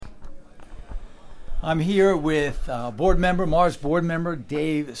I'm here with Mars board member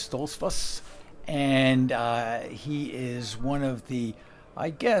Dave Stoltzfus, and he is one of the, I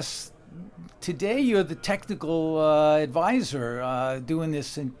guess, today you're the technical advisor doing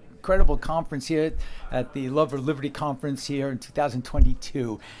this incredible conference here at the Love for Liberty Conference here in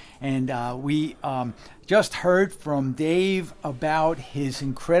 2022. And we just heard from Dave about his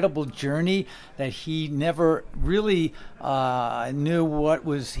incredible journey, that he never really knew what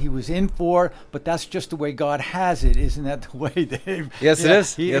he was in for, but that's just the way God has it. Isn't that the way, Dave? Yes, it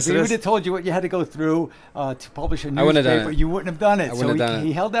is. He would have told you what you had to go through to publish a I wouldn't have newspaper. done it. You wouldn't have done it. I wouldn't have done it.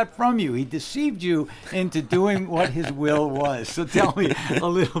 He held that from you. He deceived you into doing what his will was. So tell me a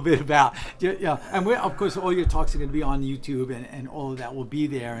little bit about, and of course all your talks are going to be on YouTube, and all of that will be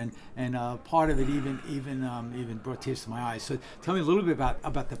there, and part of it even brought tears to my eyes. So tell me a little bit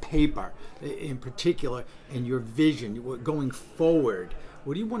about the paper in particular and your vision going forward.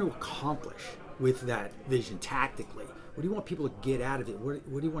 What do you want to accomplish with that vision tactically? What do you want people to get out of it? What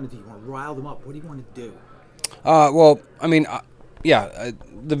do you want to do? You want to rile them up? What do you want to do? The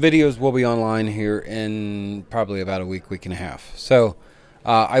videos will be online here in probably about a week and a half. So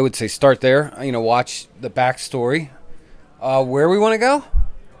I would say start there. Watch the backstory. Where we want to go?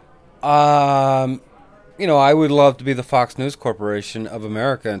 I would love to be the Fox News Corporation of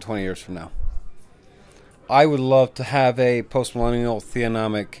America in 20 years from now. I would love to have a post-millennial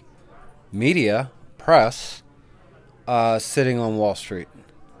theonomic media press sitting on Wall Street.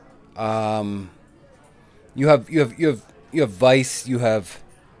 You have Vice, you have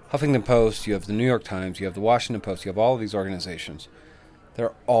Huffington Post, you have the New York Times, you have the Washington Post, you have all of these organizations.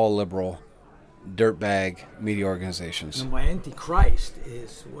 They're all liberal, dirtbag media organizations. And my antichrist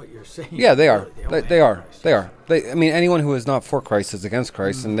is what you're saying. Yeah, they are. They are. Yes. Anyone who is not for Christ is against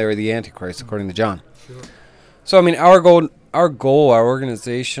Christ, and they're the antichrist, according to John. Sure. So, our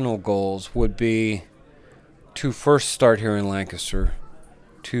organizational goals would be to first start here in Lancaster,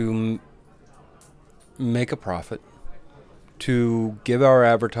 to make a profit, to give our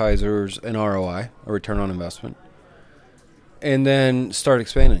advertisers an ROI, a return on investment, and then start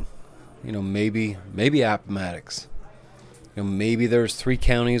expanding. Maybe Appomattox. Maybe there's 3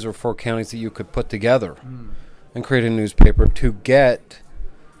 counties or 4 counties that you could put together and create a newspaper to get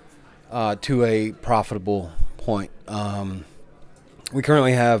to a profitable point. We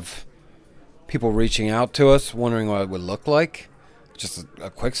currently have people reaching out to us wondering what it would look like. Just a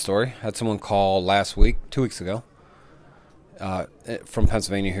quick story. Had someone call 2 weeks ago, from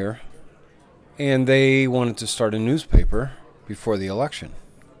Pennsylvania here, and they wanted to start a newspaper before the election.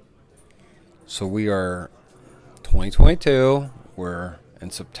 So we are 2022. We're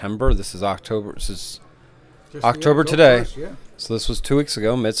in September. This is October. This is just October today. First, yeah. So this was 2 weeks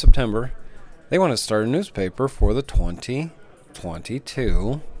ago, mid-September. They want to start a newspaper for the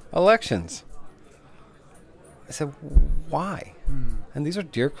 2022 elections. I said, why? And these are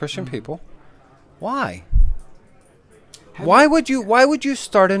dear Christian people. Why? Why would you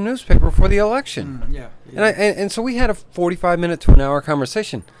start a newspaper for the election? Yeah. And so we had a 45-minute to an hour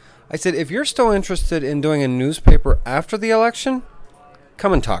conversation. I said, if you're still interested in doing a newspaper after the election,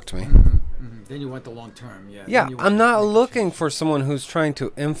 come and talk to me. Then you want the long term. Yeah, I'm not looking for someone who's trying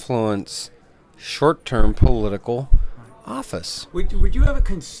to influence short-term political office. Would you ever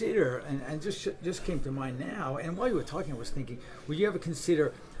consider, and just came to mind now, and while you were talking I was thinking, would you ever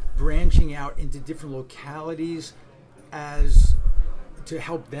consider branching out into different localities as to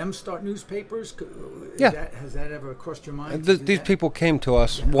help them start newspapers? Has that ever crossed your mind? These people came to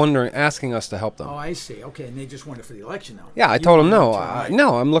us asking us to help them. Oh, I see. Okay, and they just wanted for the election now. Yeah, I told them no.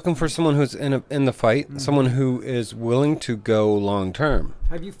 No, I'm looking for someone who's in the fight, someone who is willing to go long term.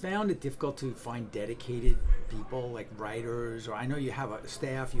 Have you found it difficult to find dedicated people, like writers, or I know you have a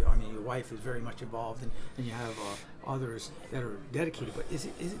staff, your wife is very much involved, and you have others that are dedicated, but is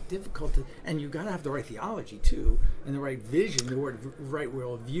it difficult to, and you've got to have the right theology too, and the right vision, the right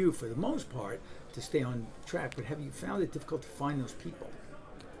world view for the most part to stay on track, but have you found it difficult to find those people?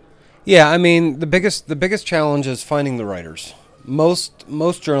 Yeah, the biggest challenge is finding the writers. Most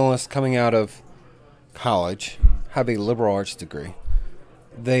journalists coming out of college have a liberal arts degree.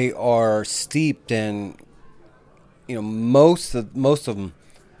 They are steeped in, most of them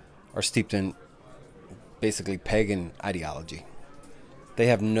are steeped in basically pagan ideology. They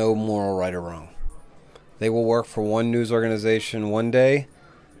have no moral right or wrong. They will work for one news organization one day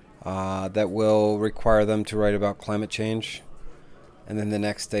that will require them to write about climate change, and then the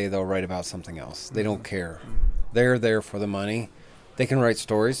next day they'll write about something else. They don't care. They're there for the money. They can write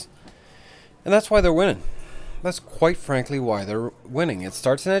stories, and that's why they're winning. That's quite frankly why they're winning. It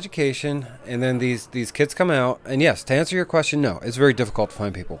starts in education, and then these kids come out. And yes, to answer your question, no, it's very difficult to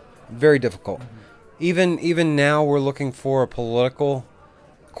find people. Very difficult. Even now, we're looking for a political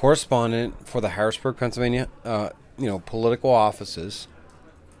correspondent for the Harrisburg, Pennsylvania, political offices.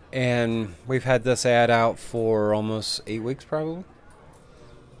 And we've had this ad out for almost 8 weeks, probably.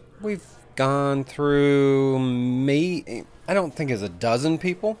 We've gone through, I don't think it's a dozen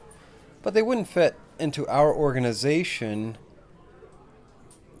people, but they wouldn't fit into our organization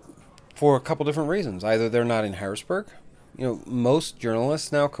for a couple different reasons. Either they're not in Harrisburg. Most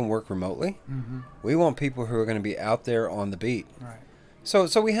journalists now can work remotely. Mm-hmm. We want people who are going to be out there on the beat. Right.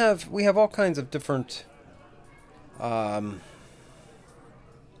 So we have all kinds of different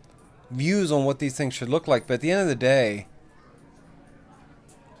views on what these things should look like. But at the end of the day,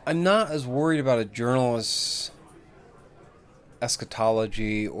 I'm not as worried about a journalist's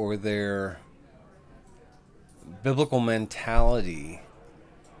eschatology or their biblical mentality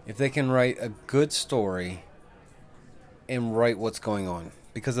if they can write a good story and write what's going on.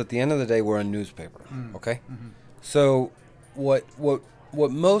 Because at the end of the day, we're a newspaper, okay? Mm-hmm. So what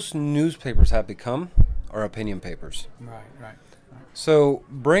most newspapers have become are opinion papers. Right. So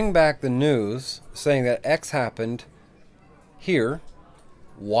bring back the news saying that X happened here,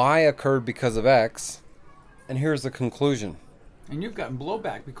 Y occurred because of X, and here's the conclusion. And you've gotten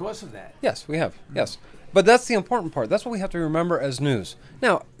blowback because of that. Yes, we have. Yes. But that's the important part. That's what we have to remember as news.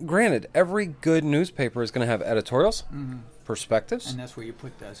 Now, granted, every good newspaper is going to have editorials, perspectives. And that's where you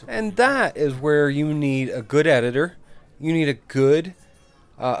put that. And that is where you need a good editor. You need a good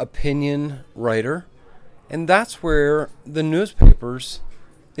opinion writer. And that's where the newspapers,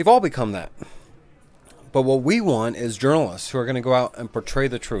 they've all become that. But what we want is journalists who are going to go out and portray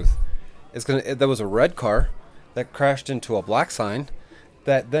the truth. There was a red car that crashed into a black sign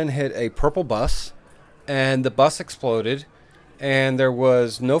that then hit a purple bus, and the bus exploded, and there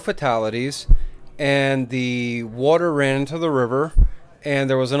was no fatalities, and the water ran into the river, and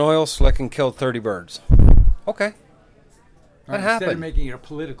there was an oil slick and killed 30 birds. Okay. That happened. Instead of making it a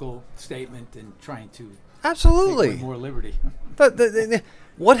political statement and trying to absolutely take away more liberty.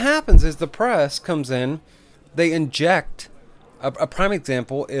 What happens is the press comes in, they inject. A prime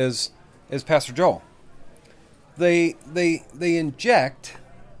example is Pastor Joel. They inject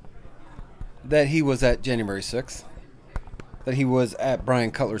that he was at January 6th, that he was at Brian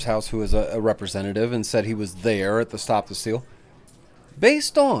Cutler's house, who is a representative, and said he was there at the Stop the Steal,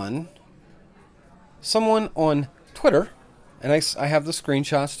 based on someone on Twitter, and I have the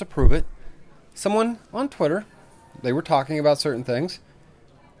screenshots to prove it. Someone on Twitter, they were talking about certain things,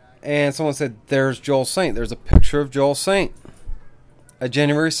 and someone said, there's Joel Saint. There's a picture of Joel Saint at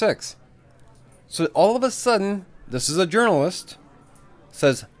January 6th. So all of a sudden, this is a journalist,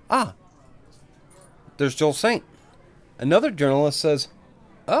 says, there's Joel Saint. Another journalist says,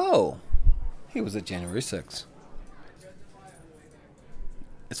 oh, he was at January 6th.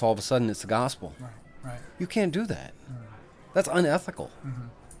 It's all of a sudden, it's the gospel. Right. You can't do that. That's unethical. Mm-hmm.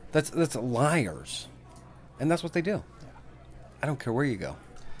 That's liars. And that's what they do. Yeah. I don't care where you go.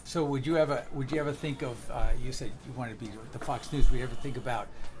 So would you ever think of, you said you wanted to be the Fox News, would you ever think about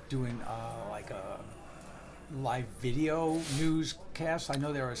doing like a live video newscast? I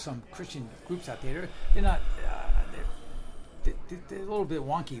know there are some Christian groups out there. They're not, they're a little bit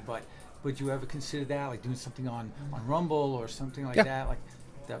wonky, but would you ever consider that, like doing something on Rumble or something like that? Like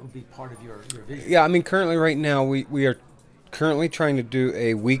that would be part of your vision? Yeah, I mean, currently right now we are currently trying to do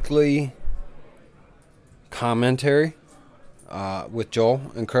a weekly commentary with Joel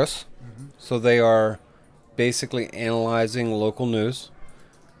and Chris. Mm-hmm. So they are basically analyzing local news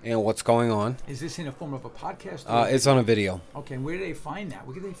and what's going on. Is this in a form of a podcast? It's on a video. Okay, and where do they find that?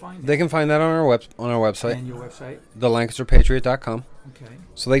 Where can they find that? They can find that on our website. And your website? TheLancasterPatriot.com. Okay.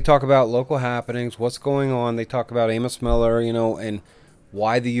 So they talk about local happenings, what's going on. They talk about Amos Miller, and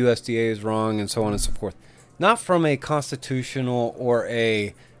why the USDA is wrong and so on and so forth. Not from a constitutional or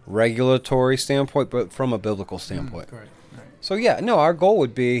a regulatory standpoint, but from a biblical standpoint. Right. So yeah, no, our goal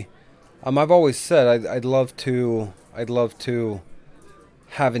would be, I've always said I'd love to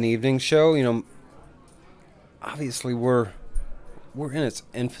have an evening show. Obviously we're in its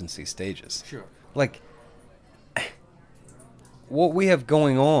infancy stages. Sure. Like, what we have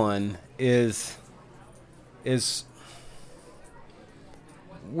going on is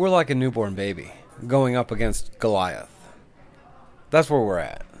we're like a newborn baby going up against Goliath. That's where we're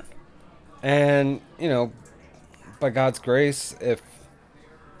at. And, by God's grace, if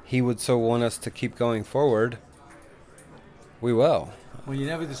He would so want us to keep going forward, we will. Well, you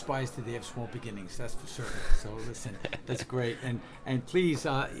never despise the day of small beginnings, that's for certain. So listen, that's great. And please,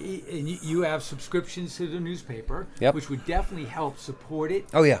 you have subscriptions to the newspaper, which would definitely help support it.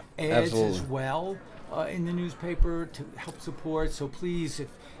 Oh, yeah, ads absolutely. As well in the newspaper to help support. So please,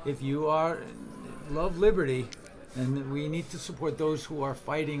 if you love liberty, and we need to support those who are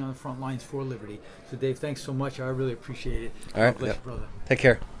fighting on the front lines for liberty. So, Dave, thanks so much. I really appreciate it. All right, God bless you, brother. Take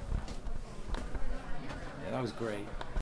care. Yeah, that was great.